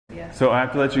So I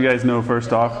have to let you guys know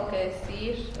first off.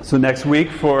 So next week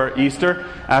for Easter,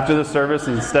 after the service,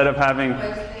 instead of having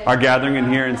our gathering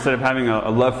in here, instead of having a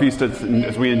love feast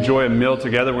as we enjoy a meal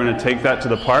together, we're going to take that to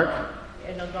the park.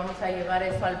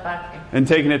 And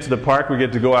taking it to the park, we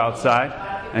get to go outside.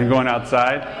 And going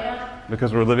outside,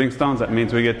 because we're Livingstones, that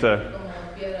means we get to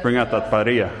bring out the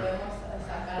parrilla.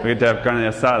 We get to have carne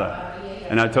asada.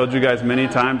 And I told you guys many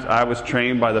times, I was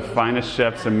trained by the finest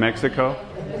chefs in Mexico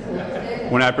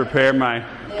when I prepare my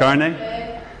carne.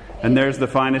 And there's the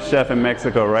finest chef in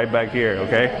Mexico right back here,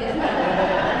 okay?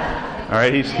 All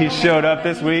right, he showed up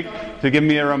this week to give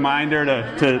me a reminder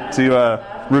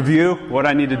to review what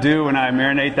I need to do when I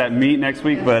marinate that meat next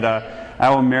week. But I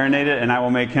will marinate it and I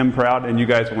will make him proud, and you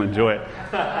guys will enjoy it.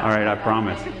 All right, I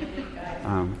promise.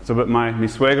 But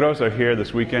mis suegros are here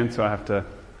this weekend, so I have to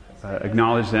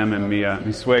acknowledge them. And mi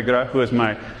suegra, who is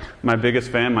my biggest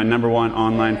fan, my number one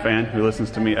online fan, who listens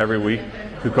to me every week,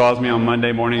 who calls me on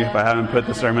Monday morning if I haven't put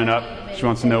the sermon up. She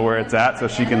wants to know where it's at so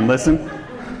she can listen.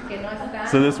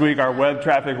 So this week our web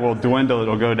traffic will dwindle.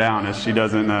 It'll go down as she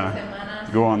doesn't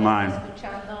go online.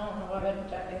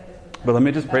 But let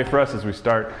me just pray for us as we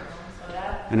start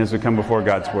and as we come before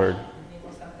God's Word.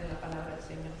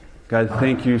 God,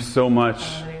 thank you so much.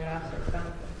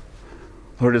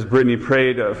 Lord, as Brittany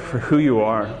prayed for who you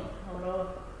are.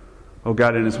 Oh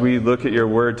God, and as we look at your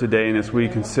Word today and as we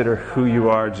consider who you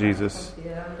are, Jesus,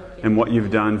 and what you've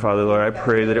done, Father, Lord, I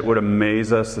pray that it would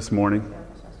amaze us this morning.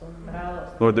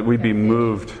 Lord, that we be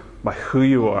moved by who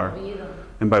you are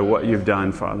and by what you've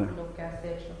done, Father.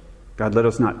 God, let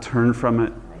us not turn from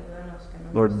it.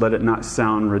 Lord, let it not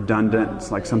sound redundant.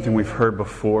 It's like something we've heard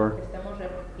before.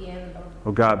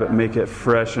 Oh God, but make it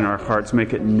fresh in our hearts.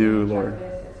 Make it new, Lord.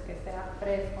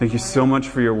 Thank you so much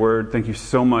for your word. Thank you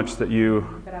so much that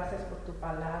you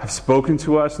have spoken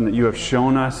to us and that you have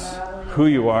shown us who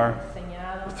you are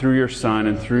through your Son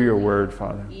and through your word,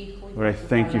 Father. Lord, I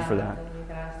thank you for that.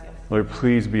 Lord,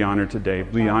 please be honored today.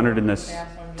 Be honored in this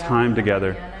time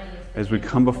together as we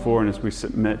come before and as we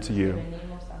submit to you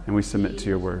and we submit to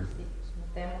your word.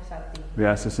 We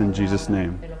ask this in Jesus'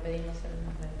 name.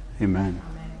 Amen.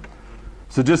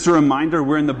 So just a reminder,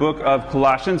 we're in the book of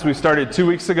Colossians. We started 2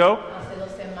 weeks ago.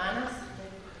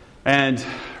 And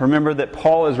remember that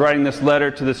Paul is writing this letter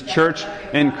to this church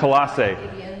in Colossae.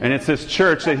 And it's this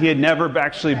church that he had never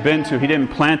actually been to. He didn't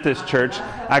plant this church.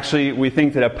 Actually, we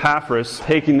think that Epaphras,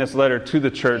 taking this letter to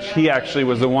the church, he actually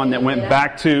was the one that went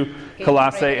back to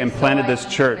Colossae and planted this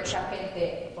church.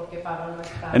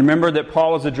 And remember that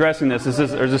Paul was addressing this.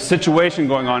 There's a situation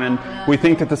going on, and we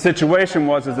think that the situation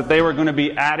is that they were going to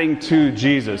be adding to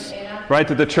Jesus. Right?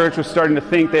 That the church was starting to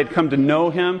think they'd come to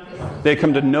know Him, they'd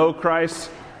come to know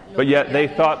Christ, but yet they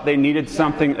thought they needed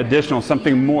something additional,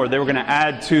 something more. They were going to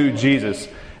add to Jesus.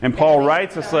 And Paul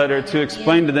writes this letter to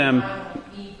explain to them,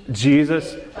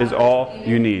 Jesus is all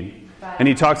you need. And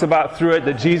he talks about through it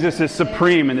that Jesus is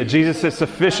supreme and that Jesus is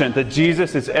sufficient, that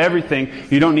Jesus is everything.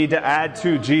 You don't need to add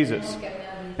to Jesus.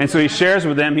 And so he shares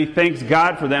with them, he thanks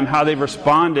God for them, how they've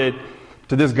responded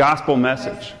to this gospel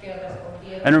message.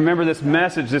 And remember, this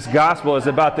message, this gospel is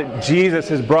about that Jesus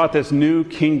has brought this new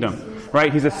kingdom.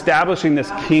 Right? He's establishing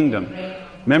this kingdom.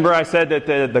 Remember I said that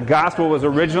the gospel was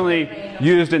originally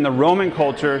used in the Roman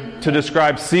culture to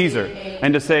describe Caesar.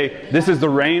 And to say, this is the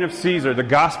reign of Caesar, the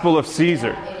gospel of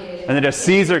Caesar. And that as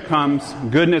Caesar comes,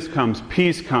 goodness comes,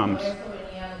 peace comes.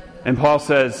 And Paul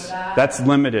says, that's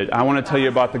limited. I want to tell you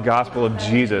about the gospel of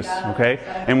Jesus. Okay?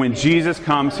 And when Jesus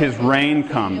comes, His reign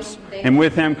comes. And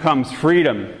with Him comes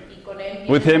freedom.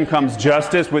 With Him comes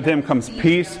justice. With Him comes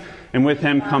peace. And with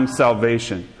Him comes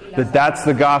salvation. That's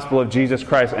the gospel of Jesus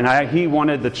Christ. And he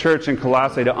wanted the church in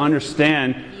Colossae to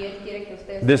understand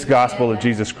this gospel of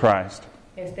Jesus Christ.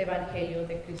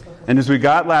 And as we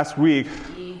got last week,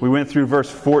 we went through verse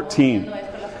 14.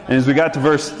 And as we got to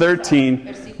verse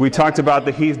 13, we talked about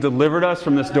that He's delivered us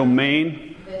from this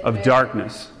domain of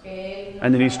darkness.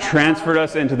 And that He's transferred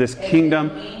us into this kingdom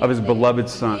of His beloved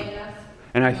Son.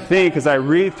 And I think as I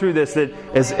read through this, that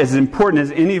as important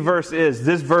as any verse is,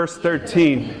 this verse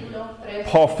 13,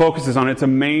 Paul focuses on. It's a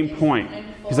main point.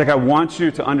 He's like, I want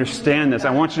you to understand this.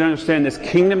 I want you to understand this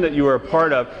kingdom that you are a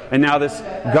part of. And now this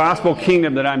gospel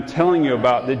kingdom that I'm telling you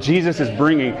about, that Jesus is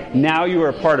bringing, now you are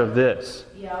a part of this.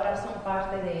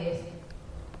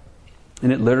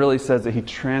 And it literally says that He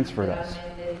transferred us.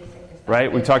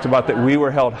 Right? We talked about that we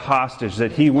were held hostage,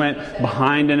 that He went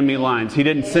behind enemy lines. He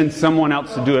didn't send someone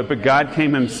else to do it, but God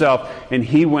came Himself, and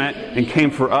He went and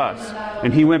came for us.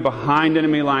 And He went behind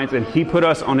enemy lines, and He put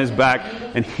us on His back,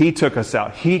 and He took us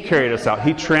out. He carried us out.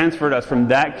 He transferred us from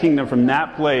that kingdom, from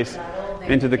that place,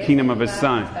 into the kingdom of His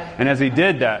Son. And as He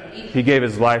did that, He gave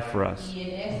His life for us.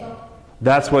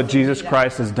 That's what Jesus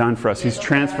Christ has done for us. He's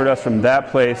transferred us from that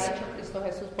place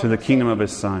to the kingdom of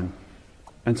His Son.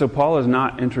 And so Paul is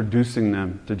not introducing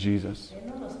them to Jesus.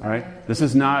 All right? This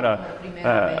is not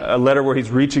a letter where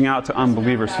he's reaching out to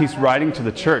unbelievers. He's writing to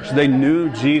the church. They knew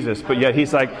Jesus, but yet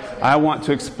he's like, I want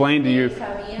to explain to you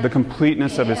the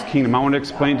completeness of His kingdom. I want to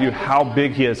explain to you how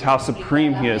big He is, how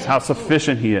supreme He is, how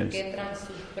sufficient He is.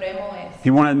 He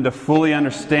wanted them to fully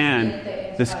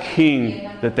understand this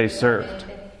King that they served.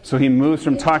 So he moves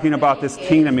from talking about this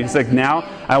kingdom. He's like, now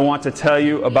I want to tell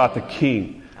you about the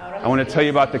King. I want to tell you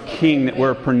about the King that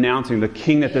we're pronouncing, the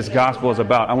King that this gospel is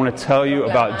about. I want to tell you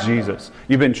about Jesus.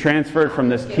 You've been transferred from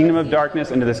this kingdom of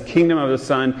darkness into this kingdom of the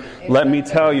Son. Let me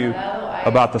tell you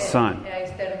about the Son.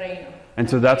 And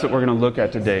so that's what we're going to look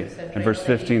at today in verse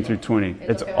 15 through 20.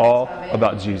 It's all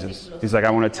about Jesus. He's like,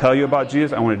 I want to tell you about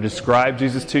Jesus. I want to describe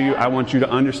Jesus to you. I want you to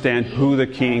understand who the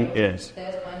King is.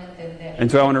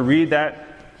 And so I want to read that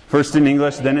first in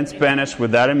English, then in Spanish,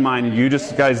 with that in mind. You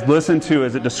just, guys, listen to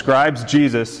as it describes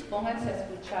Jesus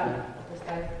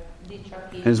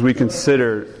as we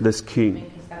consider this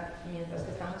King.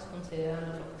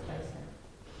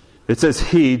 It says,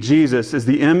 He, Jesus, is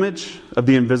the image of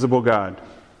the invisible God,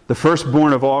 the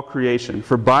firstborn of all creation.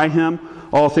 For by Him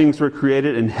all things were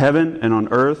created in heaven and on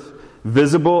earth,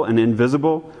 visible and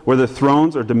invisible, whether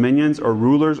thrones or dominions or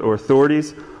rulers or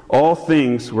authorities. All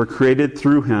things were created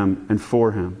through Him and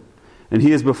for Him. And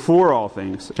He is before all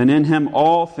things, and in Him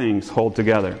all things hold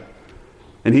together.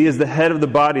 And He is the head of the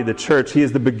body, the church. He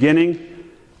is the beginning,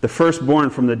 the firstborn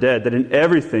from the dead, that in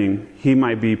everything He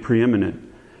might be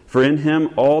preeminent. For in Him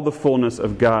all the fullness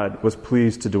of God was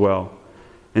pleased to dwell,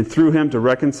 and through Him to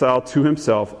reconcile to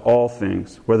Himself all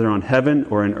things, whether on heaven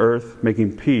or in earth,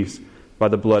 making peace by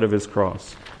the blood of His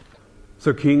cross.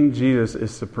 So King Jesus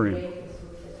is supreme.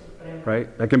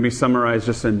 Right? That can be summarized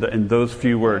just in those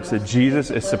few words, that Jesus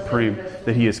is supreme,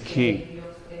 that He is King.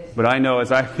 But I know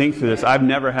as I think through this, I've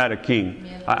never had a king.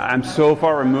 I'm so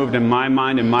far removed in my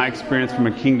mind and my experience from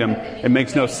a kingdom, it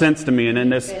makes no sense to me. And in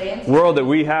this world that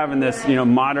we have in this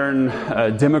modern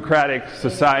democratic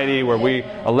society where we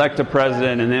elect a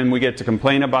president and then we get to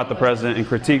complain about the president and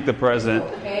critique the president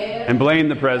and blame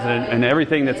the president and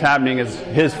everything that's happening is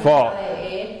his fault.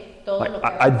 Like,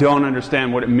 I don't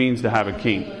understand what it means to have a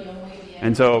king.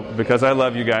 And so, because I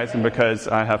love you guys and because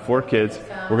I have 4 kids,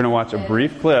 we're going to watch a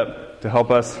brief clip to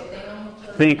help us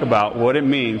think about what it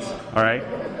means, all right,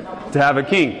 to have a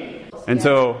king. And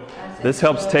so, this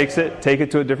helps take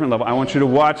it to a different level. I want you to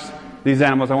watch these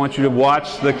animals. I want you to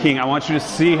watch the king. I want you to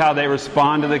see how they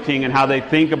respond to the king and how they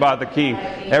think about the king.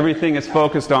 Everything is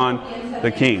focused on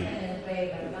the king.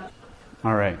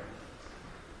 All right.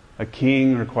 A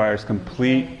king requires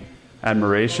complete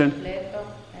admiration,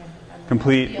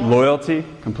 complete loyalty,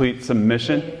 complete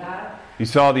submission. You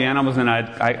saw the animals, and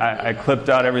I clipped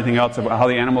out everything else about how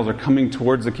the animals are coming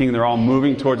towards the king. They're all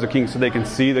moving towards the king so they can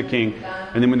see the king.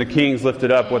 And then when the king's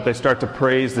lifted up, what they start to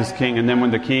praise this king. And then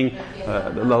when the king,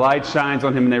 the light shines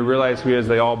on him and they realize who he is,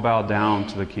 they all bow down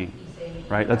to the king.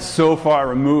 Right? That's so far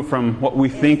removed from what we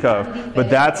think of, but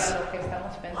that's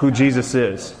who Jesus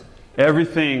is.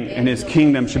 Everything in His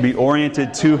kingdom should be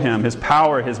oriented to Him, His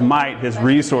power, His might, His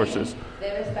resources.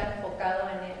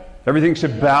 Everything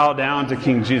should bow down to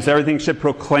King Jesus. Everything should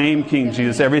proclaim King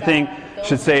Jesus. Everything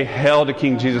should say, "Hail to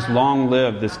King Jesus, long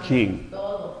live this King."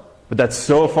 But that's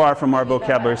so far from our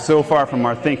vocabulary, so far from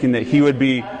our thinking that He would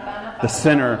be the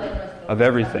center of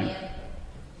everything.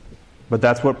 But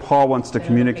that's what Paul wants to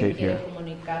communicate here.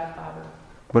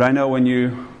 But I know when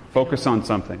you focus on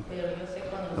something,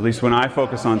 at least when I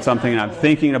focus on something and I'm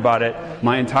thinking about it,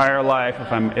 my entire life,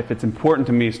 if it's important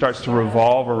to me, starts to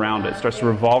revolve around it. Starts to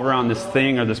revolve around this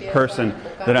thing or this person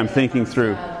that I'm thinking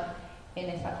through.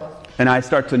 And I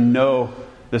start to know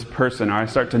this person, or I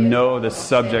start to know this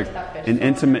subject in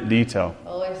intimate detail.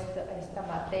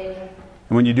 And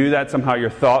when you do that, somehow your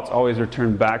thoughts always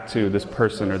return back to this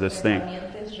person or this thing.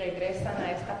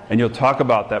 And you'll talk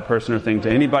about that person or thing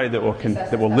to anybody that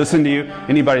will listen to you,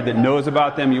 anybody that knows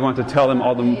about them. You want to tell them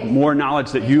all the more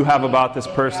knowledge that you have about this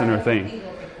person or thing.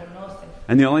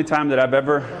 And the only time that I've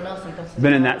ever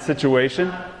been in that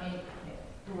situation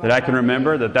that I can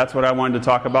remember, that's what I wanted to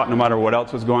talk about no matter what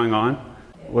else was going on,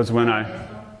 was when I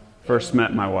first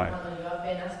met my wife.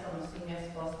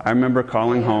 I remember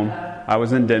calling home. I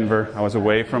was in Denver. I was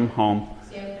away from home.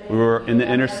 We were in the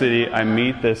inner city. I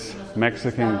meet this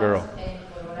Mexican girl.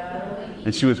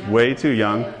 And she was way too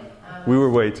young. We were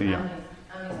way too young.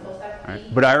 Right?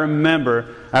 But I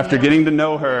remember, after getting to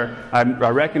know her, I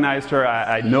recognized her.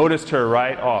 I noticed her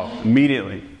right off,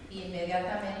 immediately.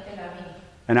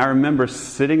 And I remember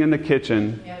sitting in the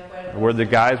kitchen where the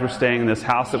guys were staying in this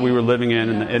house that we were living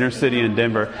in the inner city in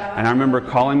Denver. And I remember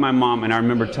calling my mom, and I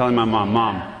remember telling my mom,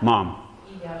 Mom,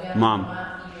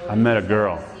 I met a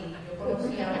girl.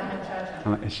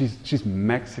 I'm like, she's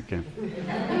Mexican.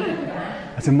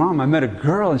 I said, Mom, I met a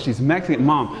girl and she's Mexican.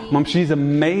 Mom, she's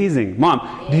amazing.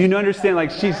 Mom, do you understand? Like,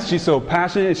 she's so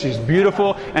passionate, she's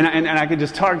beautiful, and I can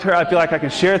just talk to her. I feel like I can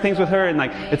share things with her, and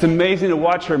like it's amazing to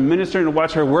watch her minister and to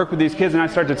watch her work with these kids. And I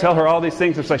start to tell her all these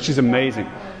things. It's like she's amazing.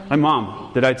 Like,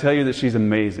 Mom, did I tell you that she's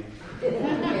amazing?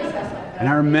 And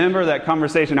I remember that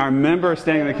conversation. I remember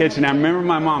standing in the kitchen. I remember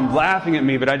my mom laughing at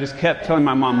me, but I just kept telling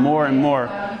my mom more and more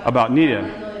about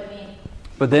Nita.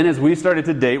 But then as we started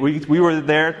to date, we were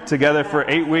there together for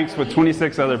 8 weeks with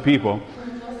 26 other people.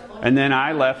 And then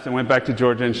I left and went back to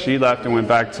Georgia, and she left and went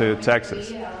back to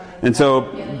Texas. And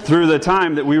so through the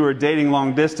time that we were dating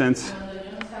long distance,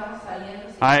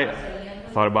 I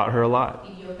thought about her a lot.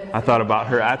 I thought about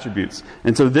her attributes.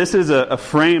 And so this is a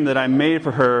frame that I made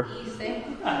for her.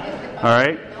 All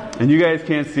right? And you guys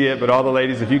can't see it, but all the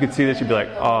ladies, if you could see this, you'd be like,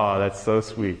 oh, that's so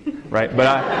sweet. Right? But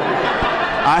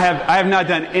I have not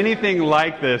done anything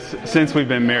like this since we've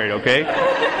been married, okay?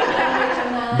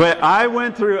 But I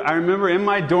remember in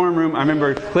my dorm room, I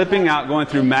remember clipping out, going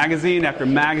through magazine after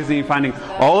magazine, finding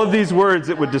all of these words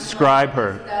that would describe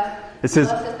her. It says,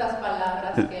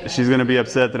 she's going to be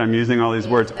upset that I'm using all these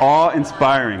words.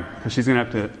 Awe-inspiring, because she's going to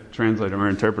have to translate them or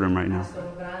interpret them right now.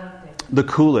 The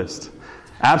coolest.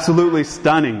 Absolutely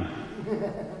stunning.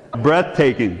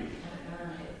 Breathtaking.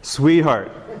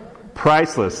 Sweetheart.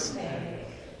 Priceless.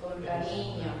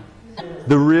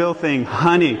 The real thing,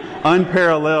 honey,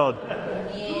 unparalleled.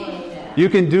 You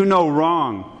can do no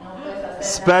wrong.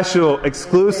 Special,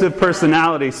 exclusive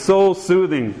personality,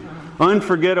 soul-soothing,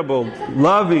 unforgettable,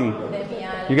 loving.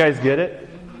 You guys get it?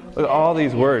 Look at all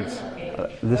these words.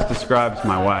 This describes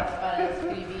my wife.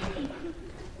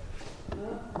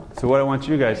 So what I want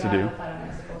you guys to do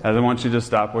is I want you to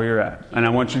stop where you're at. And I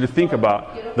want you to think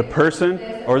about the person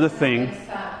or the thing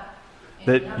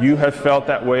that you have felt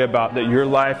that way about, that your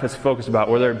life has focused about,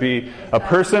 whether it be a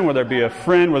person, whether it be a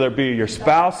friend, whether it be your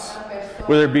spouse,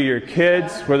 whether it be your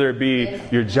kids, whether it be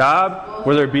your job,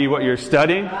 whether it be what you're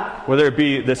studying, whether it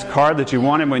be this car that you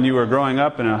wanted when you were growing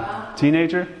up and a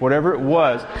teenager, whatever it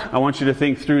was, I want you to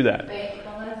think through that.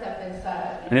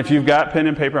 And if you've got pen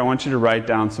and paper, I want you to write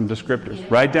down some descriptors.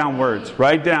 Write down words.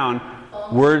 Write down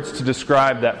words to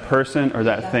describe that person or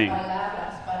that thing.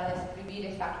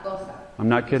 I'm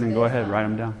not kidding. Go ahead. Write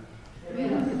them down.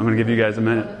 I'm going to give you guys a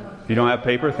minute. If you don't have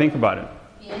paper, think about it.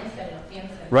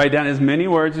 Write down as many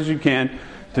words as you can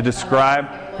to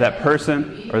describe that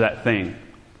person or that thing.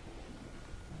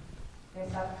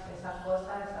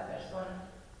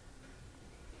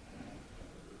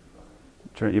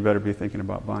 Trent, you better be thinking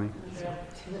about Bonnie.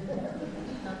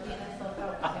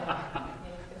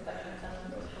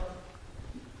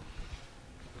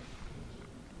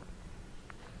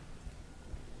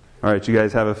 All right, you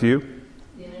guys have a few?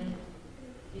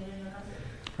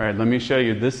 All right, let me show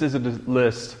you. This is a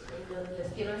list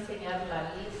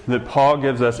that Paul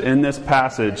gives us in this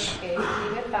passage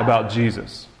about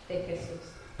Jesus.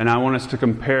 And I want us to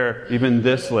compare even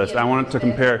this list. I want to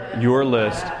compare your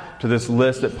list to this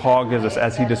list that Paul gives us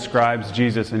as he describes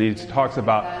Jesus, and he talks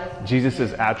about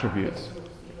Jesus' attributes.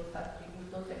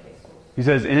 He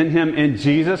says, in Him, in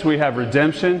Jesus, we have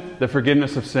redemption, the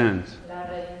forgiveness of sins.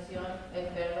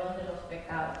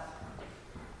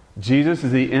 Jesus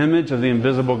is the image of the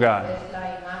invisible God.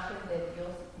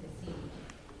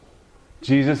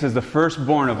 Jesus is the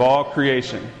firstborn of all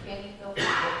creation.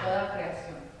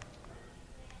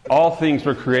 All things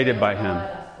were created by Him.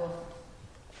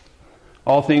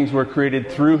 All things were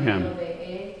created through Him.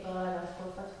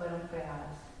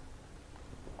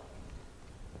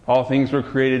 All things were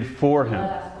created for Him.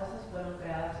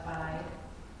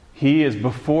 He is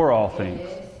before all things.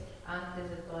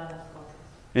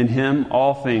 In Him,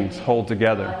 all things hold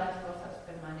together.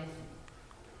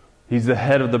 He's the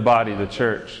head of the body, the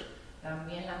church.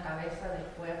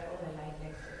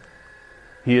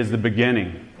 He is the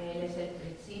beginning.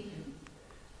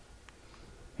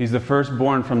 He's the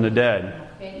firstborn from the dead.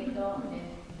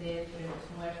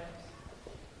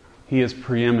 He is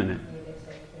preeminent.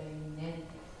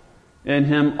 In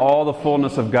Him, all the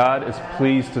fullness of God is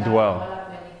pleased to dwell.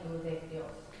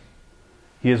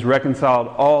 He has reconciled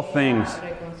all things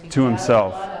to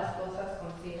Himself.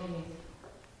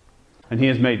 And He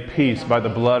has made peace by the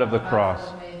blood of the cross.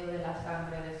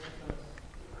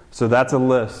 So that's a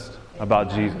list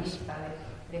about Jesus.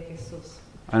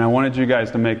 And I wanted you guys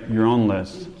to make your own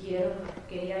list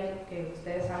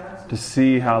to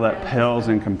see how that pales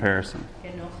in comparison.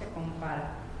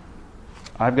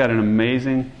 I've got an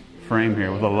amazing frame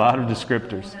here with a lot of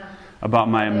descriptors about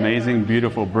my amazing,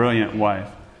 beautiful, brilliant wife.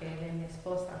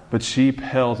 But she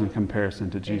pales in comparison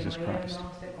to Jesus Christ.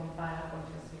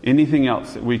 Anything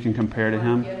else that we can compare to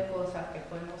Him,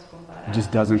 it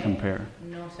just doesn't compare.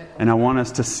 And I want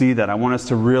us to see that. I want us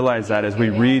to realize that as we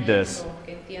read this,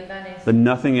 that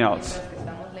nothing else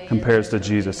compares to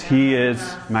Jesus. He is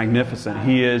magnificent.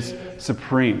 He is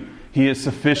supreme. He is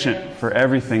sufficient for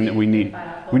everything that we need.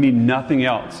 We need nothing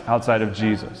else outside of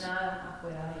Jesus.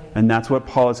 And that's what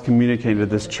Paul is communicating to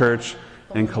this church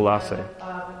in Colossae.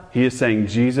 He is saying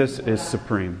Jesus is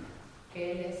supreme.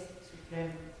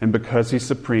 And because He's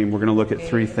supreme, we're going to look at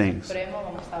three things.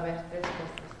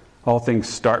 All things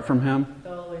start from Him.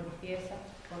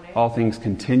 All things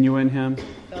continue in Him.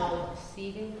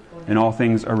 And all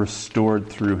things are restored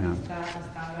through Him.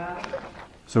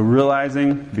 So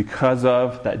realizing because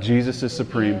of that Jesus is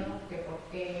supreme,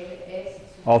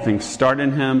 all things start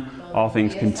in Him, all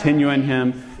things continue in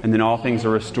Him, and then all things are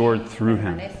restored through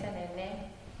Him.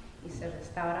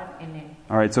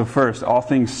 Alright, so first, all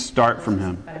things start from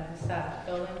Him.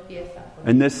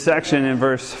 In this section, in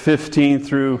verse 15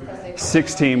 through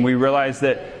 16, we realize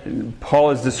that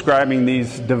Paul is describing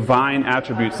these divine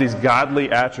attributes, these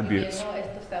godly attributes.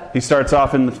 He starts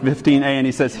off in the 15a and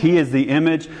he says, He is the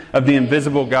image of the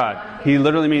invisible God. He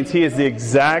literally means He is the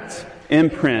exact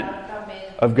imprint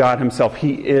of God Himself.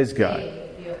 He is God.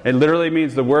 It literally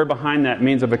means, the word behind that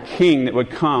means of a king that would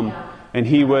come and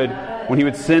he would, when he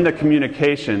would send a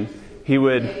communication, he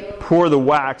would pour the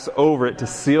wax over it to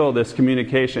seal this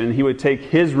communication. And he would take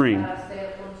his ring,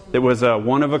 that was a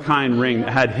one-of-a-kind ring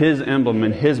that had his emblem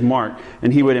and his mark,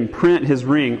 and he would imprint his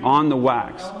ring on the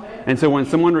wax. And so when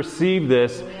someone received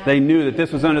this, they knew that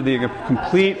this was under the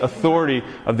complete authority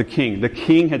of the king. The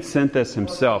king had sent this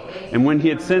himself. And when he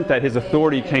had sent that, his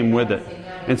authority came with it.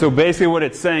 And so basically what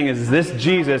it's saying is this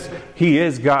Jesus, He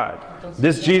is God.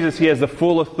 This Jesus, He has the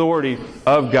full authority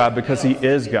of God because He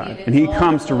is God. And He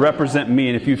comes to represent me.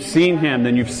 And if you've seen Him,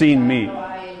 then you've seen me.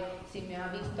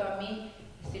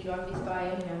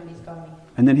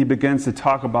 And then He begins to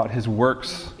talk about His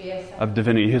works of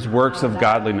divinity, His works of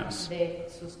godliness.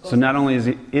 So not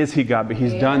only is he God, but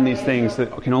He's done these things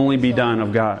that can only be done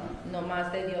of God.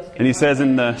 And He says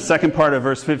in the second part of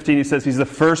verse 15, He says He's the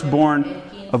firstborn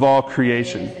of all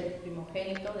creation.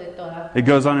 It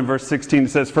goes on in verse 16, it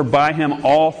says, For by Him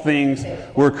all things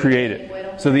were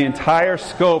created. So the entire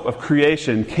scope of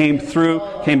creation came from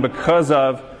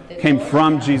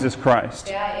Jesus Christ.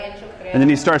 And then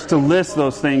He starts to list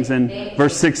those things in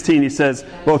verse 16. He says,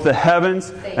 both the heavens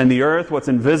and the earth, what's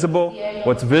invisible,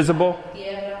 what's visible,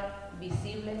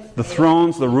 the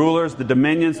thrones, the rulers, the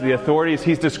dominions, the authorities.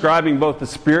 He's describing both the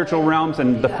spiritual realms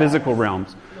and the physical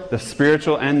realms, the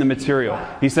spiritual and the material.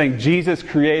 He's saying Jesus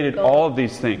created all of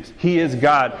these things. He is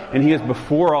God, and He is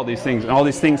before all these things, and all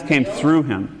these things came through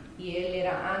Him.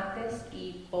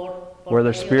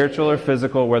 Whether spiritual or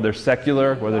physical, whether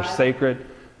secular, whether sacred,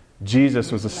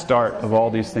 Jesus was the start of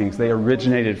all these things. They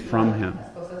originated from Him.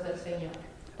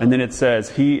 And then it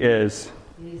says, in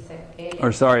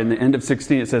the end of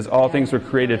 16 it says, all things were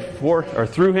created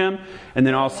through Him, and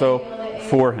then also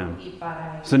for Him.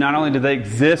 So not only do they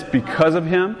exist because of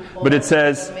Him, but it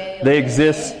says they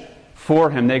exist for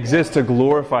Him. They exist to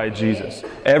glorify Jesus.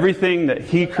 Everything that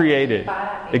He created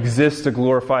exists to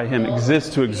glorify Him,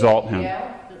 exists to exalt Him.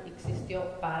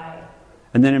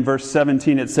 And then in verse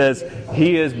 17 it says,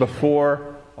 He is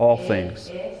before all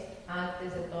things.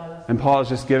 And Paul is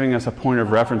just giving us a point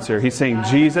of reference here. He's saying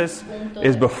Jesus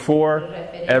is before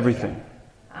everything.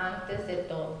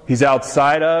 He's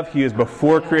outside of, He is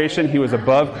before creation, He was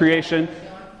above creation,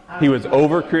 He was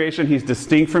over creation, He's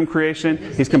distinct from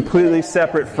creation, He's completely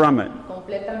separate from it.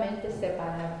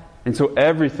 And so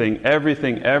everything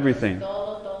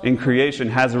in creation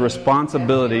has a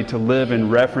responsibility to live in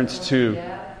reference to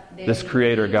this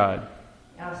Creator God,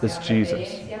 this Jesus.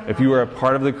 If you are a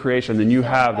part of the creation, then you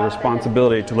have the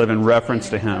responsibility to live in reference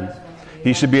to Him.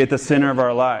 He should be at the center of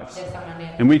our lives.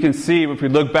 And we can see, if we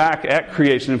look back at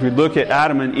creation, if we look at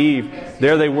Adam and Eve,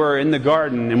 there they were in the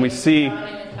garden, and we see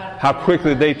how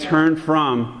quickly they turned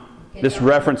from this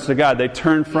reference to God. They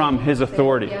turned from His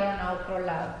authority.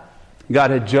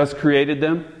 God had just created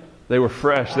them. They were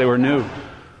fresh. They were new.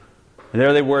 And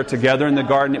there they were together in the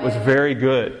garden. It was very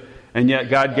good. And yet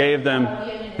God gave them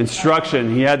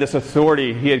instruction. He had this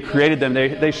authority. He had created them.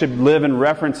 They should live in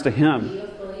reference to Him.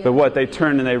 But what? They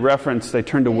turned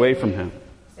away from Him.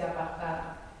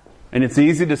 And it's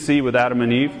easy to see with Adam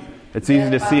and Eve. It's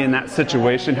easy to see in that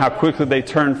situation how quickly they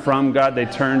turned from God. They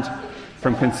turned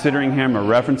from considering Him or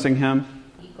referencing Him.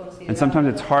 And sometimes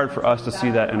it's hard for us to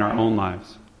see that in our own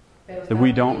lives. that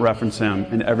we don't reference Him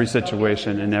in every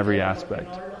situation, in every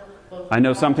aspect. I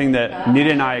know something that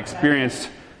Nita and I experienced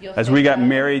as we got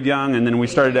married young and then we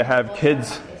started to have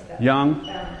kids young.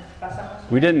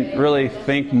 We didn't really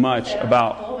think much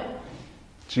about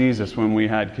Jesus when we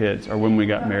had kids or when we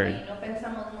got married.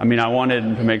 I mean, I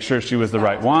wanted to make sure she was the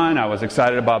right one. I was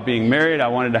excited about being married. I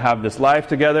wanted to have this life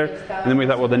together. And then we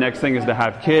thought, well, the next thing is to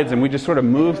have kids. And we just sort of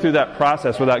moved through that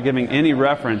process without giving any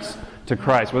reference to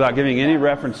Christ, without giving any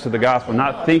reference to the gospel,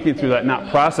 not thinking through that, not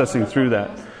processing through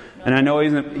that. And I know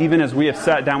even as we have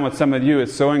sat down with some of you,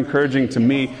 it's so encouraging to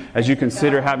me as you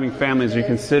consider having families, you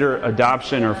consider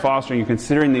adoption or fostering, you're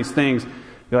considering these things.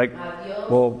 You're like,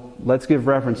 well, let's give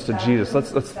reference to Jesus.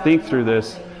 Let's think through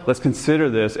this. Let's consider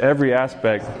this, every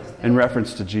aspect, in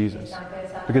reference to Jesus.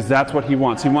 Because that's what He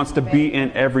wants. He wants to be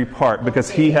in every part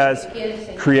because He has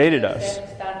created us.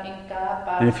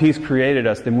 And if He's created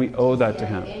us, then we owe that to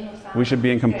Him. We should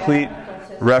be in complete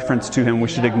reference to Him. We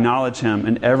should acknowledge Him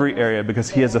in every area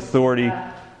because He has authority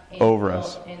over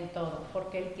us.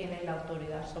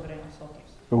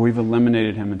 But we've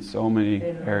eliminated Him in so many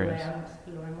areas,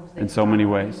 in so many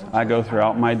ways. I go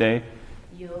throughout my day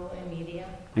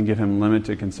and give Him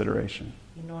limited consideration.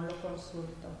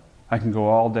 I can go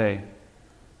all day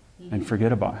and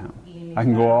forget about Him. I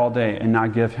can go all day and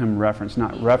not give Him reference,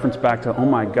 not reference back to, oh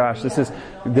my gosh, this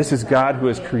is God who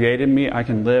has created me. I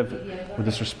can live with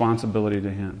this responsibility to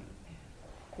Him.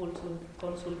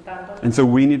 And so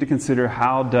we need to consider,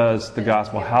 how does the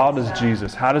gospel, how does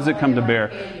Jesus, how does it come to bear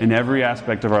in every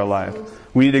aspect of our life?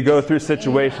 We need to go through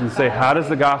situations and say, how does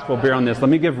the gospel bear on this? Let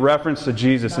me give reference to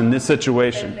Jesus in this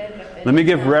situation. Let me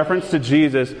give reference to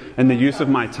Jesus in the use of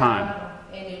my time.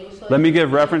 Let me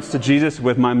give reference to Jesus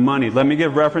with my money. Let me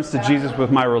give reference to Jesus with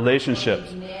my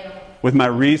relationships, with my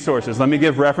resources. Let me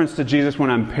give reference to Jesus when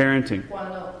I'm parenting.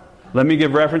 Let me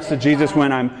give reference to Jesus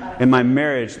when I'm in my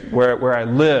marriage, where I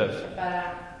live,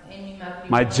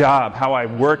 my job, how I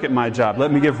work at my job.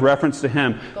 Let me give reference to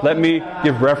Him. Let me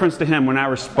give reference to Him when I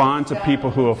respond to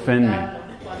people who offend me.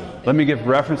 Let me give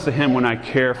reference to Him when I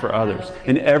care for others.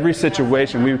 In every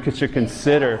situation, we should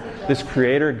consider this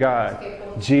Creator God,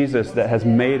 Jesus, that has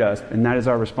made us, and that is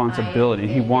our responsibility.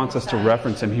 He wants us to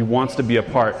reference Him. He wants to be a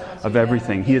part of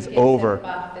everything. He is over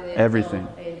everything.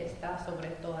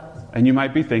 And you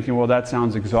might be thinking, well, that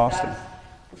sounds exhausting.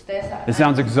 It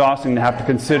sounds exhausting to have to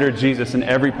consider Jesus in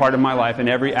every part of my life, in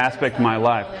every aspect of my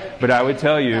life. But I would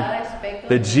tell you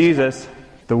that Jesus,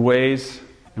 the ways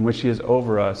in which He is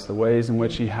over us, the ways in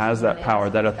which He has that power,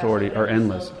 that authority, are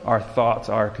endless. Our thoughts,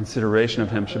 our consideration of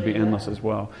Him should be endless as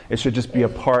well. It should just be a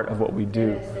part of what we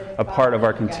do, a part of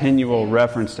our continual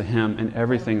reference to Him in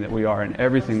everything that we are, in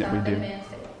everything that we do.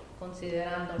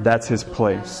 That's His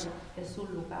place.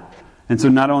 And so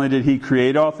not only did He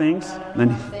create all things,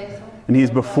 and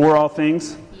He's before all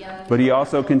things, but He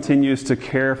also continues to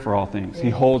care for all things. He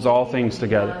holds all things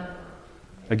together.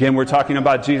 Again, we're talking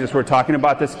about Jesus. We're talking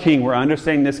about this King. We're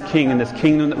understanding this King and this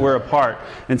kingdom that we're a part.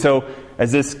 And so,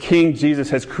 as this King, Jesus,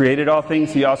 has created all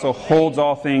things, He also holds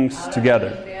all things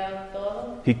together.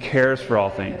 He cares for all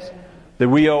things. That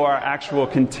we owe our actual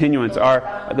continuance,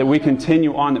 that we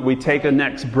continue on, that we take a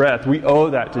next breath. We owe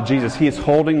that to Jesus. He is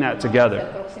holding that together.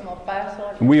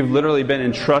 And we have literally been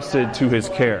entrusted to His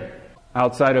care.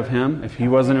 Outside of Him, if He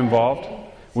wasn't involved,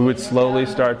 we would slowly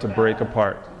start to break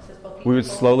apart. We would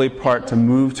slowly part to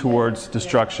move towards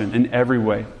destruction in every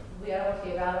way.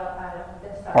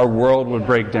 Our world would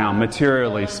break down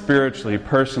materially, spiritually,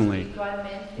 personally,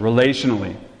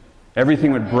 relationally.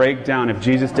 Everything would break down if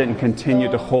Jesus didn't continue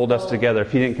to hold us together,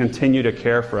 if He didn't continue to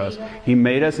care for us. He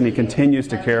made us and He continues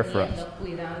to care for us.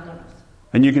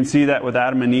 And you can see that with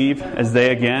Adam and Eve as they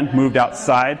again moved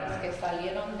outside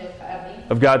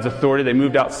of God's authority. They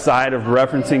moved outside of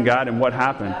referencing God, and what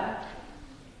happened?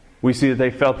 We see that they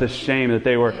felt this shame, that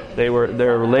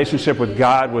their relationship with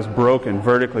God was broken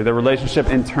vertically. Their relationship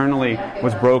internally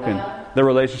was broken. Their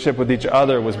relationship with each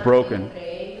other was broken.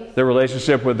 Their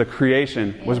relationship with the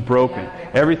creation was broken.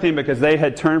 Everything because they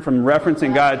had turned from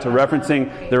referencing God to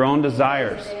referencing their own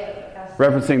desires,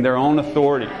 referencing their own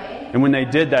authority. And when they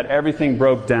did that, everything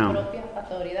broke down.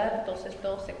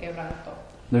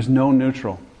 There's no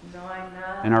neutral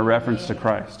in our reference to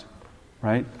Christ.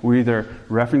 Right? We're either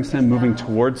referencing Him, moving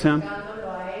towards Him,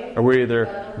 or we're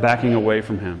either backing away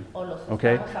from Him.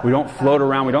 Okay? We don't float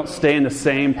around. We don't stay in the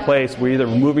same place. We're either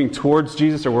moving towards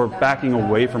Jesus or we're backing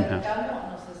away from Him.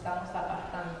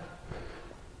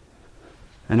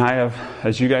 And I have,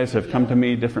 as you guys have come to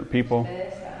me, different people,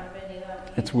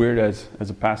 it's weird as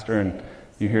a pastor, and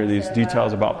you hear these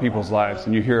details about people's lives,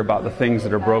 and you hear about the things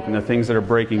that are broken, the things that are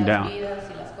breaking down.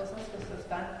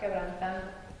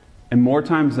 And more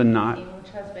times than not,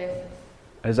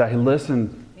 as I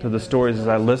listen to the stories, as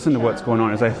I listen to what's going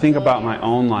on, as I think about my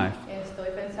own life,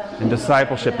 in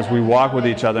discipleship, as we walk with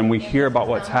each other and we hear about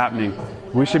what's happening,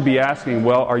 we should be asking,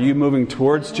 well, are you moving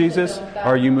towards Jesus or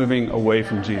are you moving away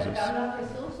from Jesus?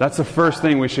 That's the first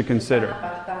thing we should consider.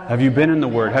 Have you been in the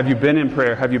Word? Have you been in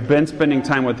prayer? Have you been spending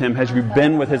time with Him? Have you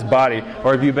been with His body?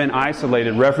 Or have you been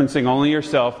isolated, referencing only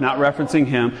yourself, not referencing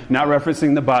Him, not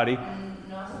referencing the body,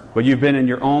 but you've been in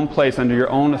your own place, under your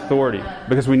own authority?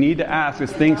 Because we need to ask,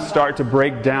 as things start to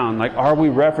break down, like, are we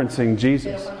referencing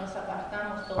Jesus?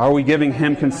 Are we giving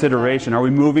Him consideration? Are we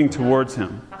moving towards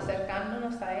Him?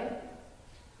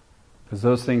 Because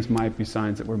those things might be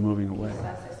signs that we're moving away.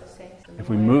 If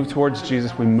we move towards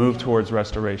Jesus, we move towards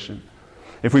restoration.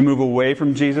 If we move away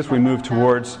from Jesus, we move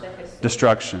towards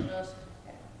destruction.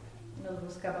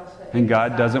 And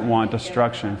God doesn't want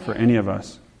destruction for any of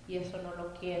us.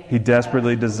 He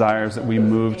desperately desires that we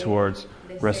move towards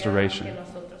restoration.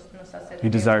 He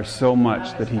desires so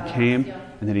much that He came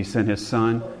and that He sent His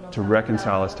Son to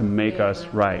reconcile us, to make us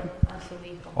right.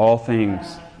 All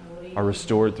things are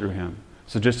restored through Him.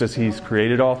 So just as He's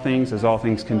created all things, as all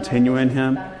things continue in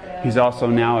Him, He's also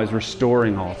now is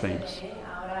restoring all things.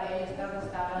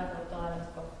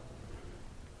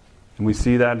 And we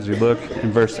see that as we look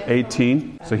in verse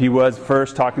 18. So He was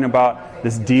first talking about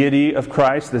this deity of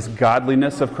Christ, this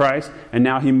godliness of Christ, and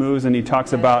now He moves and He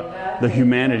talks about the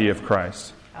humanity of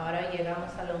Christ.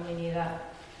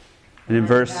 And in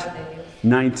verse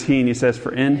 19 He says,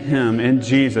 "For in Him, in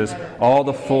Jesus, all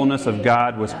the fullness of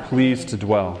God was pleased to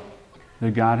dwell."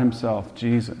 That God Himself,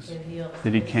 Jesus,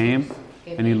 that He came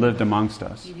and He lived amongst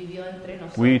us.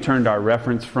 We turned our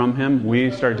reference from Him.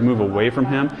 We started to move away from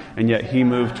Him, and yet He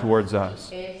moved towards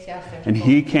us. And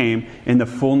He came in the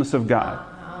fullness of God.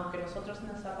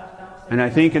 And I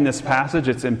think in this passage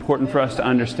it's important for us to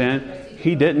understand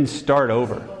He didn't start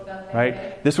over.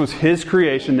 Right? This was His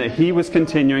creation that He was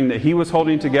continuing, that He was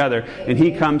holding together, and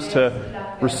He comes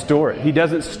to restore it. He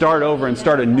doesn't start over and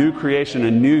start a new creation,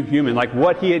 a new human. Like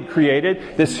what He had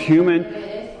created, this human,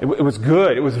 it was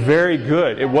good. It was very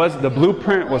good. The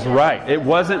blueprint was right. It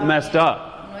wasn't messed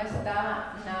up.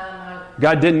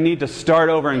 God didn't need to start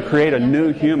over and create a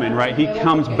new human, right? He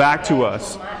comes back to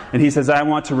us and He says, I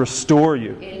want to restore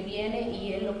you.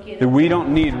 That we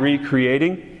don't need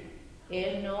recreating.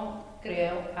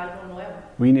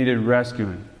 We needed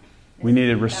rescuing. We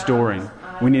needed restoring.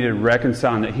 We needed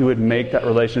reconciling, that He would make that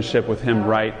relationship with Him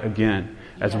right again.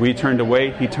 As we turned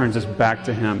away, He turns us back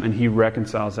to Him and He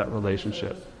reconciles that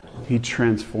relationship. He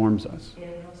transforms us.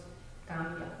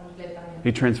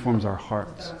 He transforms our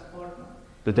hearts.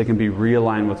 That they can be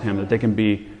realigned with Him, that they can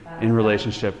be in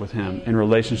relationship with Him, in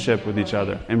relationship with each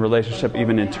other, in relationship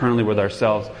even internally with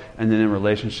ourselves, and then in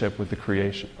relationship with the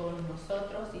creation.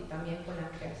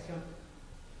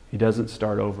 He doesn't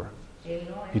start over.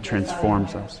 He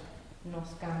transforms us.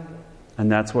 And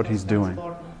that's what He's doing.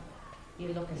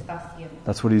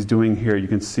 That's what He's doing here. You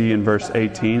can see in verse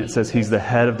 18, it says He's the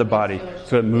head of the body.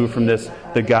 So it moved from this,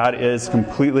 that God is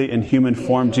completely in human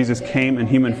form. Jesus came in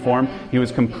human form. He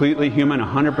was completely human,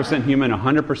 100% human,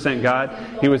 100%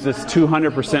 God. He was this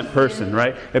 200% person,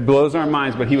 right? It blows our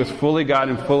minds, but He was fully God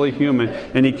and fully human.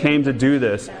 And He came to do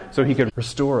this so He could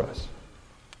restore us.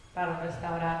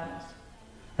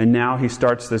 And now He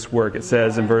starts this work. It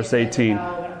says in verse 18,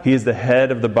 He is the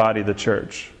head of the body, the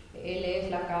church.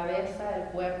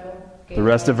 The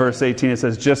rest of verse 18, it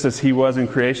says, just as He was in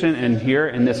creation, and here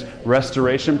in this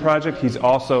restoration project, He's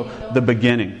also the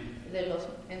beginning.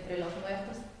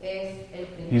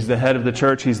 He's the head of the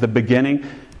church. He's the beginning.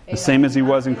 The same as He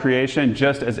was in creation,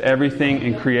 just as everything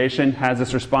in creation has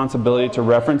this responsibility to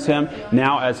reference Him,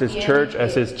 now as His church,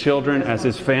 as His children, as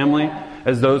His family,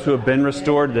 as those who have been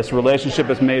restored, this relationship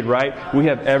is made right. We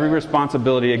have every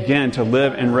responsibility, again, to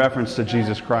live in reference to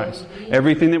Jesus Christ.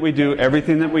 Everything that we do,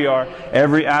 everything that we are,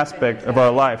 every aspect of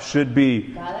our life should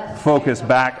be focused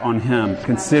back on Him,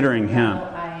 considering Him.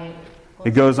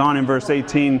 It goes on in verse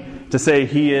 18 to say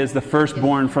He is the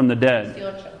firstborn from the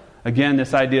dead. Again,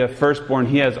 this idea of firstborn,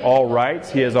 He has all rights,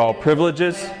 He has all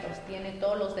privileges.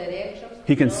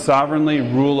 He can sovereignly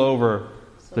rule over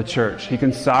the church. He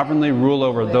can sovereignly rule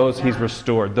over those He's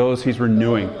restored, those He's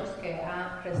renewing.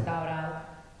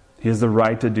 He has the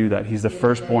right to do that. He's the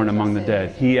firstborn among the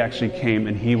dead. He actually came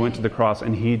and He went to the cross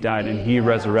and He died and He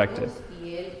resurrected.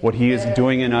 What He is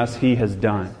doing in us, He has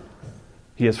done.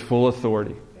 He has full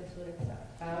authority.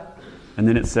 And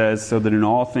then it says, so that in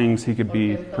all things He could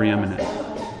be preeminent.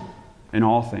 In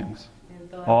all things.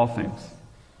 All things.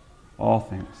 All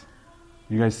things.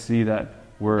 You guys see that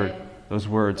word? Those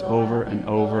words over and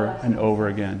over and over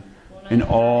again. In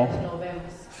all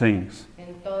things.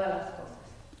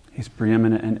 He's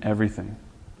preeminent in everything.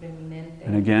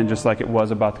 And again, just like it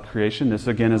was about the creation, this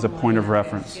again is a point of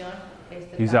reference.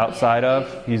 He's outside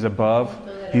of, He's above,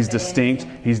 He's distinct,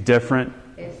 He's different,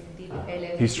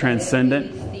 He's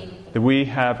transcendent. That we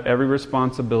have every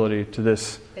responsibility to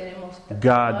this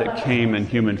God that came in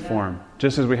human form.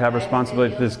 Just as we have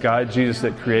responsibility to this God, Jesus,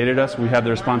 that created us, we have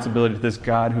the responsibility to this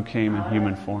God who came in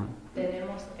human form.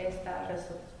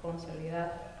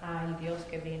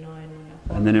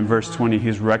 And then in verse 20,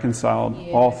 He's reconciled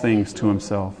all things to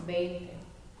Himself.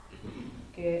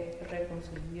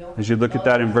 As you look at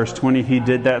that in verse 20, He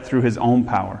did that through His own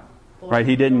power. Right?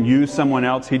 He didn't use someone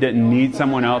else. He didn't need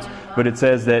someone else. But it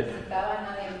says that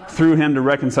through Him to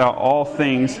reconcile all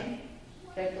things,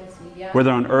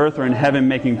 whether on earth or in heaven,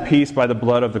 making peace by the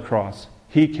blood of the cross.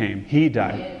 He came. He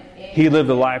died. He lived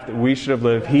the life that we should have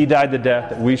lived. He died the death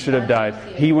that we should have died.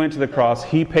 He went to the cross.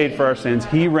 He paid for our sins.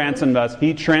 He ransomed us.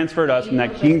 He transferred us from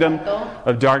that kingdom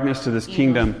of darkness to this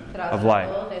kingdom of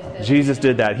light. Jesus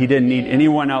did that. He didn't need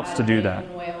anyone else to do that.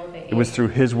 It was through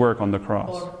His work on the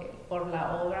cross.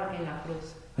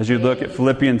 As you look at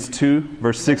Philippians 2,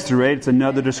 verse 6 through 8, it's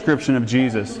another description of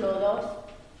Jesus.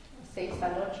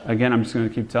 Again, I'm just going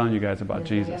to keep telling you guys about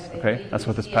Jesus, okay? That's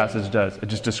what this passage does. It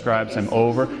just describes Him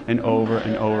over and over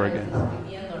and over again.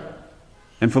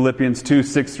 In Philippians 2,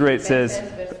 6 through 8 says,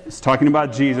 it's talking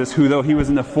about Jesus, who though He was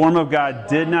in the form of God,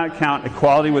 did not count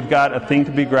equality with God a thing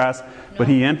to be grasped, but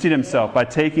He emptied Himself by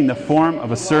taking the form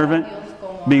of a servant,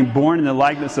 being born in the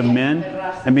likeness of men,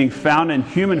 and being found in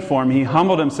human form, He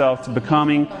humbled Himself to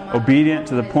becoming obedient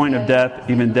to the point of death,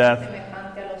 even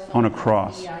death on a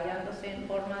cross.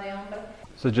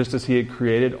 So just as He had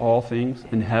created all things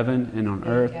in heaven and on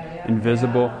earth,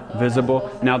 invisible, visible,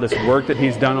 now this work that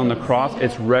He's done on the cross,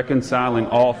 it's reconciling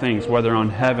all things, whether on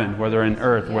heaven, whether in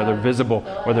earth, whether visible,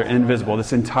 whether invisible.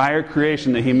 This entire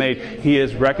creation that He made, He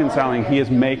is reconciling, He is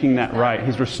making that right.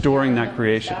 He's restoring that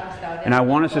creation. And I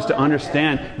want us just to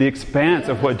understand the expanse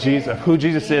of what Jesus, who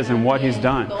Jesus is and what He's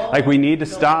done. Like, we need to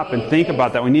stop and think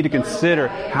about that. We need to consider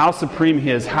how supreme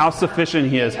He is, how sufficient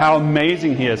He is, how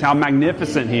amazing He is, how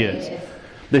magnificent He is.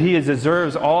 That He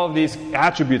deserves all of these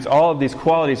attributes, all of these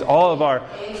qualities, all of our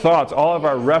thoughts, all of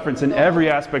our reference in every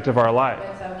aspect of our life.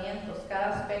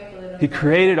 He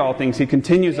created all things, He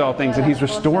continues all things, and He's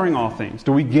restoring all things.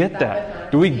 Do we get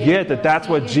that? Do we get that that's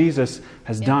what Jesus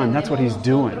has done? That's what He's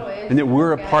doing. And that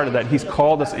we're a part of that. He's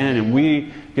called us in, and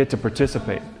we get to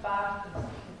participate.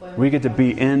 We get to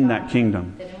be in that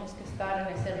kingdom.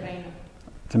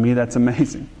 To me, that's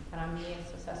amazing.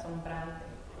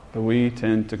 But we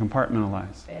tend to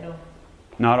compartmentalize.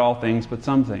 Not all things, but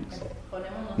some things.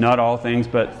 Not all things,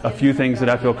 but a few things that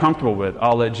I feel comfortable with.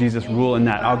 I'll let Jesus rule in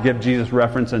that. I'll give Jesus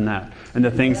reference in that. And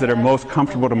the things that are most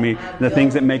comfortable to me, the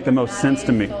things that make the most sense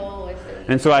to me.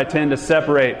 And so I tend to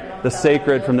separate the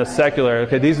sacred from the secular.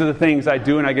 Okay, these are the things I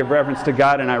do, and I give reference to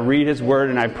God, and I read His Word,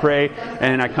 and I pray,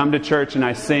 and I come to church, and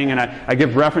I sing, and I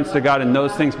give reference to God in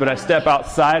those things, but I step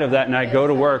outside of that, and I go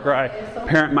to work, or I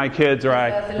parent my kids, or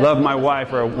I love my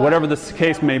wife, or whatever the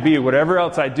case may be. Whatever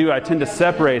else I do, I tend to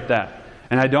separate that.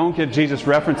 And I don't give Jesus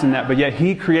reference in that, but yet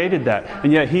He created that,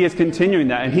 and yet He is continuing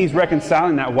that, and He's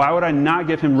reconciling that. Why would I not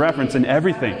give Him reference in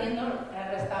everything?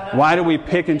 Why do we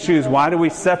pick and choose? Why do we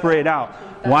separate out?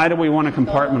 Why do we want to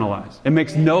compartmentalize? It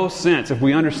makes no sense if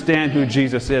we understand who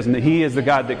Jesus is and that He is the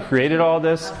God that created all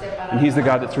this and He's the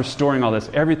God that's restoring all this.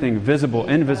 Everything, visible,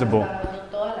 invisible.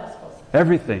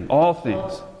 Everything, all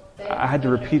things. I had to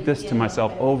repeat this to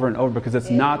myself over and over because it's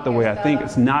not the way I think.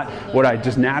 It's not what I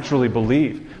just naturally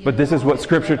believe. But this is what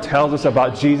Scripture tells us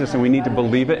about Jesus, and we need to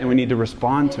believe it and we need to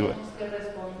respond to it.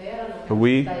 But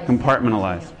we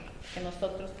compartmentalize.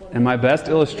 And my best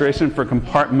illustration for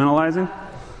compartmentalizing,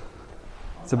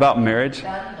 it's about marriage.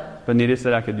 Benita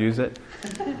said I could use it.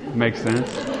 Makes sense.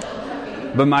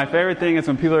 But my favorite thing is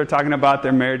when people are talking about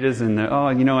their marriages and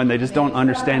and they just don't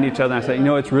understand each other. And I say,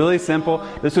 it's really simple.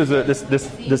 This was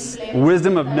this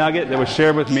wisdom of nugget that was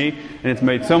shared with me, and it's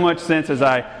made so much sense as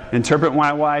I interpret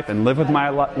my wife and live with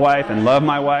my wife and love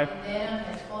my wife.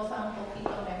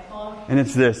 And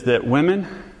it's this, that women,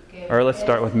 or let's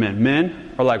start with men.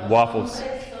 Men are like waffles.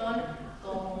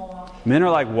 Men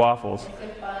are like waffles.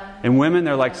 And women,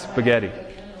 they're like spaghetti.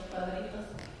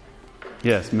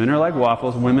 Yes, men are like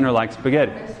waffles, women are like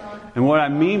spaghetti. And what I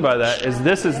mean by that is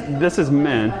this is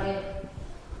men.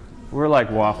 We're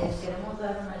like waffles.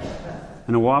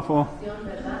 And a waffle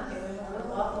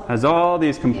has all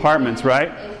these compartments,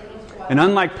 right? And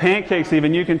unlike pancakes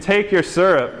even, you can take your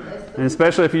syrup, and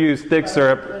especially if you use thick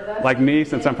syrup, like me,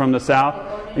 since I'm from the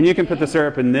South, And you can put the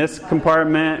syrup in this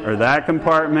compartment or that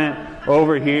compartment,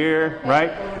 over here, right?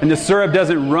 And the syrup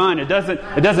doesn't run. It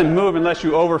doesn't move unless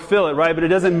you overfill it, right? But it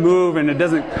doesn't move and it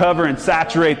doesn't cover and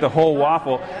saturate the whole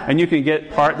waffle. And you can get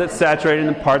part that's saturated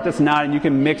and the part that's not, and you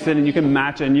can mix it and you can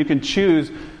match it and you can choose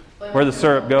where the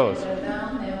syrup goes.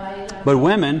 But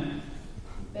women,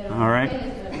 all right,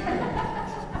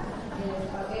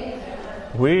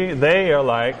 they are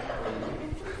like,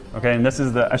 okay, and this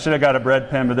is I should have got a bread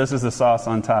pan, but this is the sauce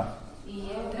on top.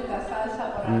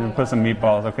 I'm going to put some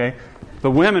meatballs, okay?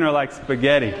 But women are like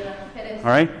spaghetti, all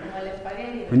right?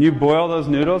 When you boil those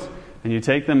noodles and you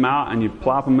take them out and you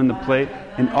plop them in the plate,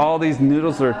 and all these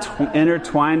noodles are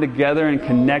intertwined together and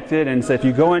connected. And so if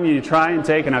you go in and you try and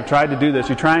take, and I've tried to do this,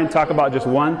 you try and talk about just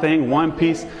one thing, one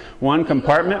piece, one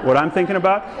compartment, what I'm thinking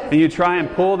about, and you try and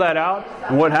pull that out,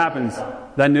 and what happens?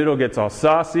 That noodle gets all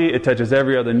saucy. It touches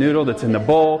every other noodle that's in the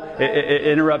bowl. It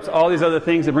interrupts all these other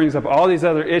things. It brings up all these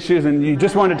other issues. And you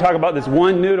just wanted to talk about this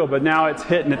one noodle, but now it's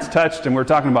hit and it's touched, and we're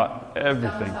talking about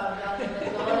everything.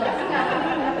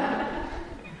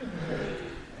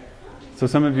 So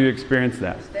some of you experienced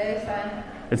that.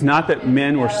 It's not that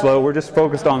men were slow. We're just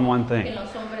focused on one thing.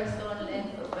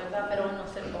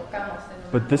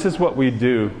 But this is what we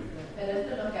do.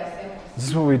 This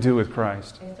is what we do with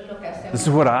Christ. This is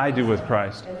what I do with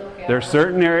Christ. There are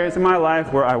certain areas in my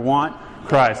life where I want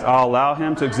Christ. I'll allow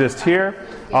Him to exist here.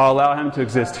 I'll allow Him to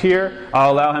exist here.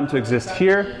 I'll allow Him to exist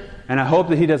here. And I hope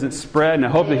that He doesn't spread, and I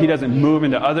hope that He doesn't move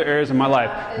into other areas of my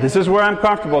life. This is where I'm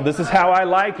comfortable. This is how I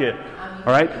like it.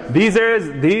 All right? These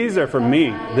areas, these are for me.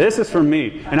 This is for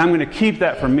me. And I'm going to keep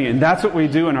that for me. And that's what we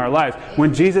do in our lives.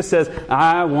 When Jesus says,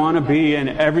 I want to be in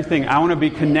everything. I want to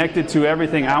be connected to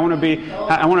everything. I want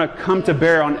to come to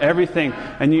bear on everything.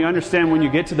 And you understand when you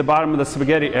get to the bottom of the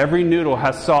spaghetti, every noodle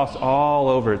has sauce all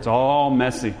over. It's all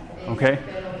messy. Okay?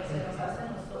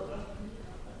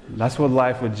 That's what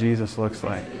life with Jesus looks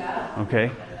like. Okay?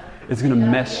 It's going to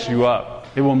mess you up.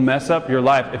 It will mess up your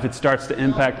life if it starts to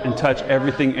impact and touch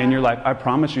everything in your life. I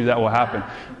promise you that will happen.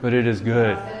 But it is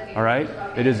good. All right?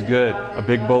 It is good. A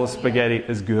big bowl of spaghetti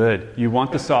is good. You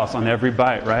want the sauce on every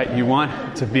bite, right? You want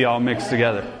it to be all mixed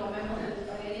together.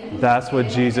 That's what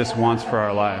Jesus wants for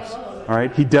our lives. All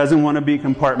right? He doesn't want to be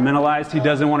compartmentalized. He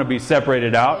doesn't want to be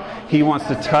separated out. He wants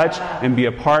to touch and be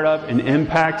a part of and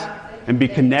impact and be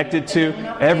connected to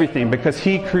everything, because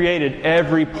He created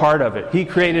every part of it. He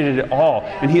created it all,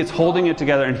 and He is holding it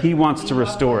together, and He wants to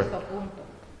restore it.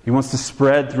 He wants to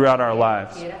spread throughout our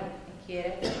lives.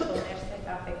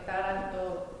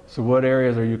 So what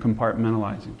areas are you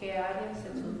compartmentalizing?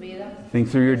 Think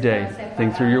through your day.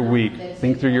 Think through your week.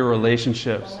 Think through your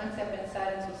relationships.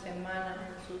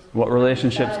 What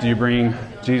relationships do you bring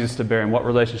Jesus to bear, and what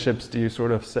relationships do you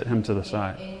sort of set Him to the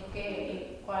side?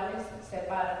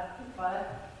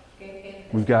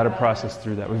 We've got to process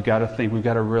through that. We've got to think. We've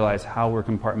got to realize how we're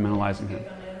compartmentalizing Him.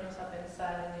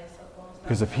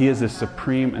 Because if He is the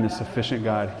supreme and the sufficient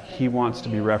God, He wants to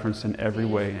be referenced in every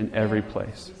way, in every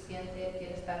place.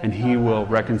 And He will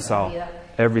reconcile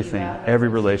everything, every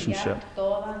relationship.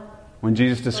 When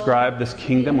Jesus described this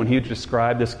kingdom, when He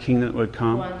described this kingdom that would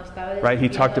come, right, He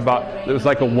talked about, it was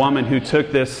like a woman who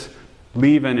took this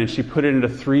leaven and she put it into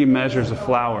 3 measures of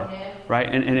flour. Right?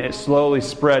 And it slowly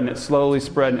spread, and it slowly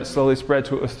spread, and it slowly spread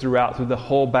till it was through the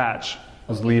whole batch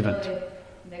was leavened.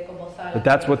 But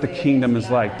that's what the kingdom is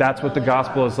like. That's what the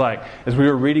gospel is like. As we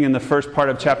were reading in the first part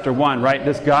of chapter 1, right?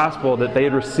 This gospel that they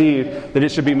had received, that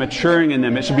it should be maturing in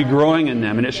them, it should be growing in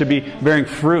them, and it should be bearing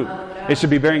fruit. It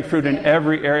should be bearing fruit in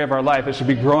every area of our life. It should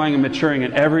be growing and maturing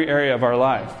in every area of our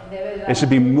life. It should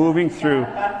be moving through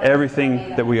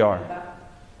everything that we are.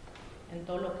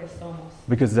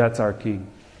 Because that's our King.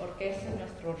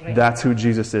 That's who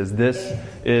Jesus is. This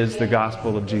is the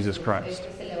gospel of Jesus Christ.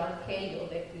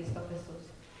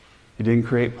 He didn't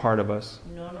create part of us.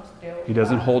 He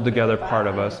doesn't hold together part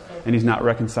of us. And He's not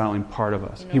reconciling part of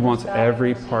us. He wants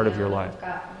every part of your life.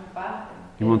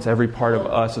 He wants every part of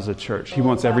us as a church. He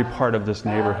wants every part of this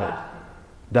neighborhood.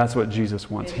 That's what Jesus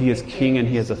wants. He is King and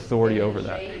He has authority over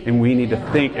that. And we need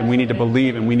to think and we need to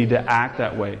believe and we need to act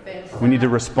that way. We need to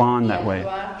respond that way.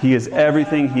 He is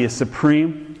everything. He is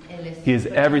supreme. He is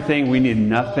everything. We need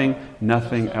nothing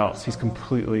else. He's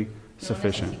completely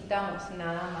sufficient.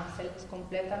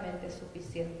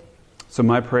 So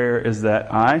my prayer is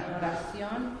that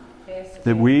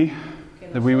we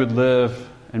would live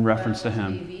in reference to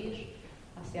Him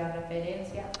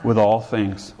with all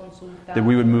things. That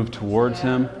we would move towards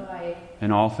Him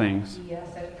in all things.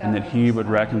 And that He would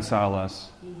reconcile us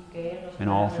in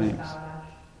all things.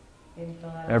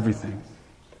 Everything.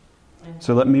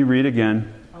 So let me read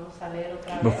again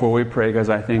before we pray, because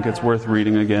I think it's worth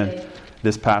reading again.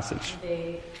 this passage.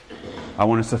 I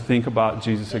want us to think about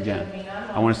Jesus again.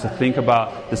 I want us to think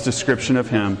about this description of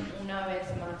Him,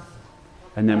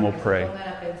 and then we'll pray.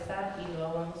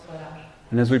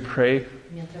 And as we pray,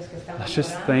 let's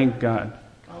just thank God.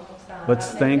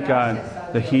 Let's thank God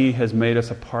that He has made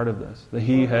us a part of this, that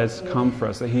He has come for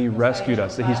us, that He rescued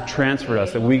us, that He's transferred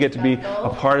us, that we get to be a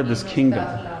part of this kingdom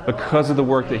because of the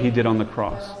work that He did on the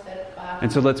cross.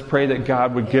 And so let's pray that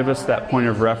God would give us that point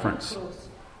of reference,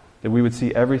 that we would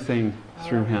see everything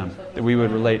through Him, that we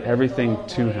would relate everything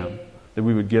to Him, that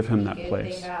we would give Him that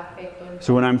place.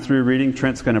 So when I'm through reading,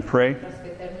 Trent's going to pray.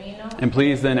 And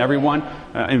please then everyone,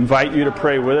 invite you to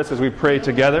pray with us as we pray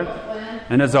together.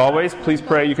 And as always, please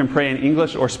pray. You can pray in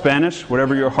English or Spanish,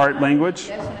 whatever your heart language.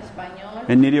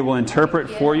 And Nydia will interpret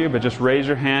for you, but just raise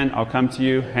your hand. I'll come to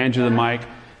you, hand you the mic,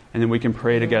 and then we can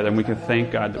pray together. And we can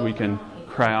thank God, that we can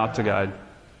cry out to God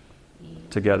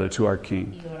together, to our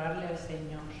King.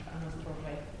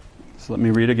 So let me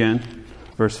read again,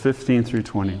 verse 15 through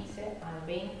 20.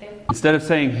 Instead of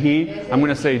saying He, I'm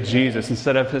going to say Jesus.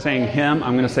 Instead of saying Him,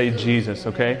 I'm going to say Jesus,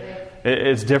 okay?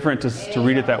 It's different to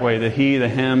read it that way. The He, the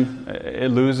Him, it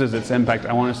loses its impact.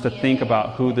 I want us to think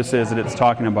about who this is that it's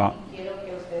talking about.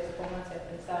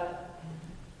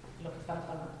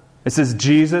 It says,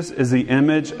 Jesus is the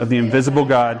image of the invisible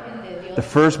God, the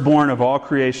firstborn of all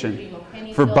creation.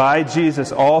 For by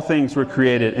Jesus all things were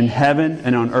created, in heaven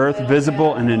and on earth,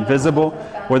 visible and invisible,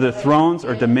 whether thrones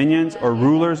or dominions or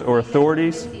rulers or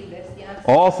authorities.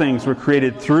 All things were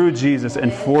created through Jesus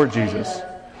and for Jesus.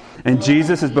 And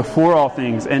Jesus is before all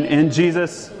things, and in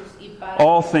Jesus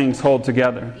all things hold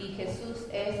together.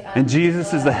 And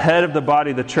Jesus is the head of the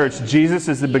body of the church. Jesus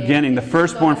is the beginning, the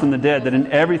firstborn from the dead, that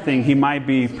in everything He might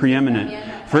be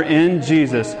preeminent. For in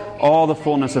Jesus all the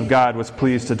fullness of God was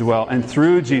pleased to dwell, and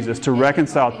through Jesus to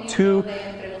reconcile to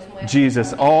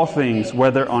Jesus all things,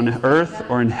 whether on earth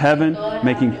or in heaven,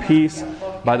 making peace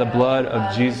by the blood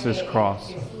of Jesus'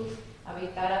 cross.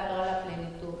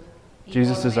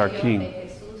 Jesus is our King.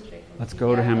 Let's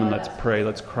go to Him and let's pray.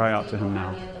 Let's cry out to Him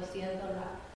now.